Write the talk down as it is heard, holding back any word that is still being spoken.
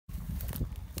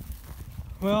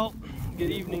Well, good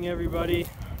evening everybody.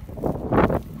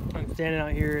 I'm standing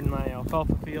out here in my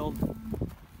alfalfa field.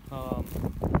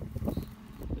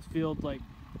 This field's like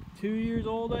 2 years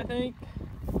old, I think.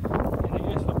 And I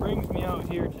guess what brings me out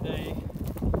here today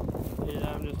is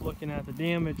I'm just looking at the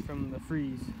damage from the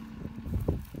freeze.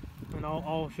 And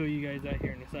I'll show you guys that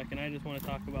here in a second. I just want to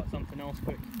talk about something else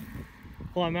quick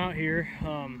while I'm out here.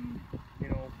 You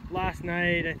know, last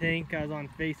night I think I was on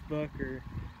Facebook or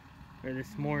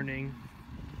this morning,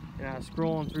 and I was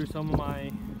scrolling through some of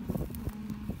my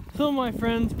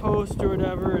friends' posts or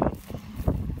whatever,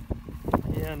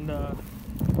 and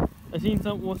I seen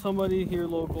somebody here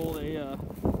local. They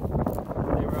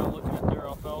were out looking at their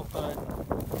alfalfa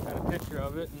and had a picture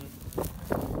of it,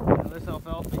 and this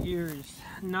alfalfa here is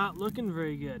not looking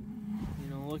very good. You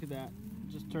know, look at that,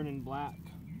 just turning black.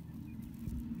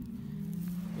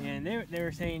 And they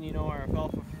were saying, you know, our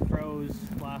alfalfa froze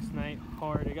last night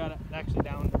hard. It got actually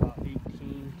down to about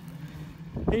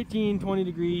 18, 20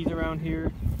 degrees around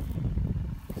here.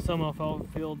 Some alfalfa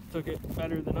fields took it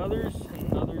better than others,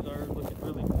 and others are looking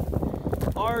really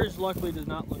good. Ours, luckily, does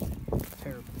not look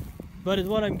terrible. But is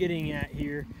what I'm getting at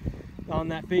here on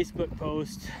that Facebook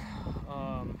post.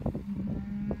 On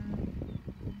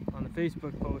the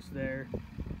Facebook post there,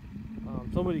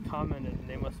 somebody commented, and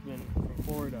they must have been from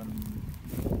Florida.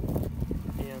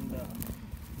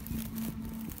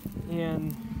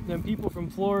 And then people from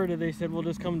Florida, they said, well,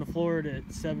 just come to Florida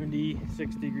at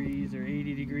 76 degrees or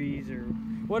 80 degrees or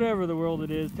whatever the world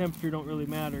it is. Temperature don't really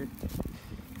matter.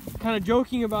 Kind of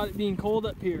joking about it being cold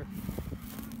up here.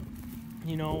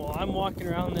 You know, while I'm walking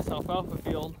around this alfalfa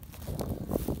field,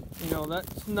 you know,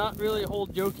 that's not really a whole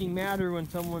joking matter when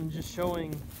someone's just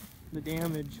showing the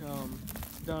damage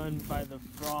done by the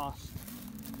frost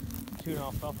to an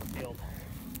alfalfa field.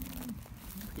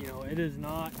 You know, it is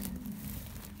not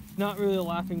really a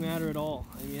laughing matter at all.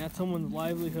 I mean, that's someone's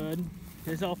livelihood.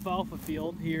 This alfalfa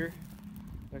field here,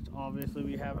 which obviously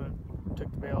we haven't took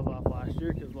the bales off last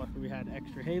year because luckily we had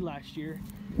extra hay last year,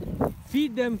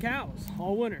 feed them cows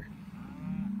all winter,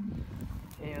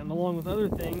 and along with other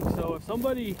things. So if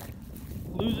somebody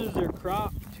loses their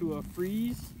crop to a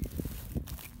freeze,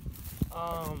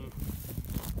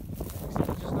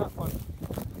 it's just not fun.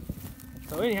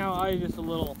 So anyhow, this is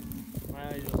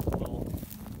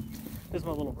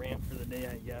my little rant for the day,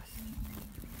 I guess.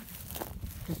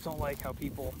 Just don't like how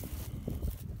people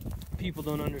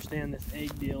don't understand this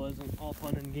egg deal isn't all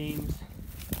fun and games.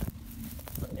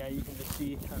 But yeah, you can just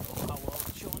see, I don't know how well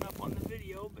it's showing up on the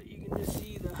video, but you can just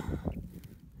see the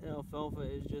alfalfa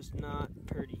is just not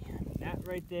pretty. That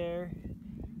right there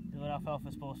is what alfalfa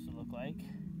is supposed to look like.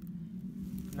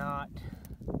 Not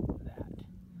that.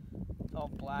 It's all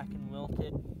black and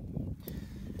wilted.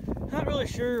 Not really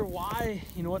sure why,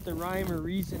 you know, what the rhyme or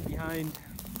reason behind.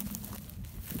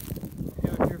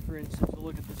 Here, for instance, we'll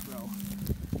look at this row.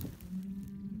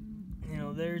 You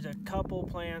know, there's a couple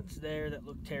plants there that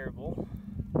look terrible,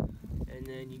 and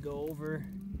then you go over,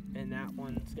 and that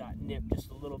one's got nipped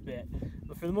just a little bit.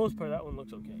 But for the most part, that one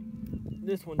looks okay.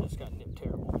 This one just got nipped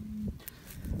terrible.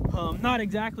 Not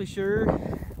exactly sure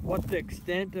what the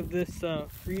extent of this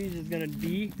freeze is going to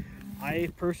be. I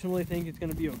personally think it's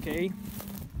going to be okay.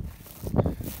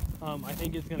 I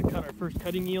think it's going to cut our first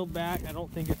cutting yield back. I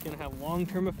don't think it's going to have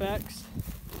long-term effects.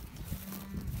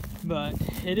 But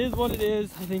it is what it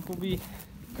is. I think we'll be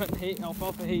cutting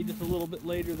alfalfa hay just a little bit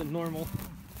later than normal,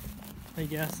 I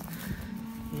guess.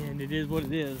 And it is what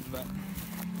it is, but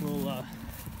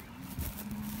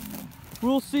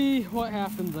we'll see what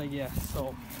happens, I guess.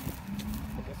 So,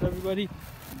 I guess everybody,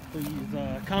 please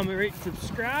comment, rate, and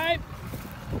subscribe.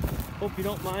 Hope you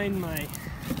don't mind my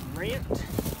rant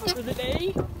for the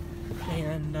day.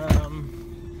 And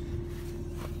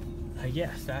I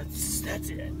guess that's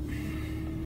it.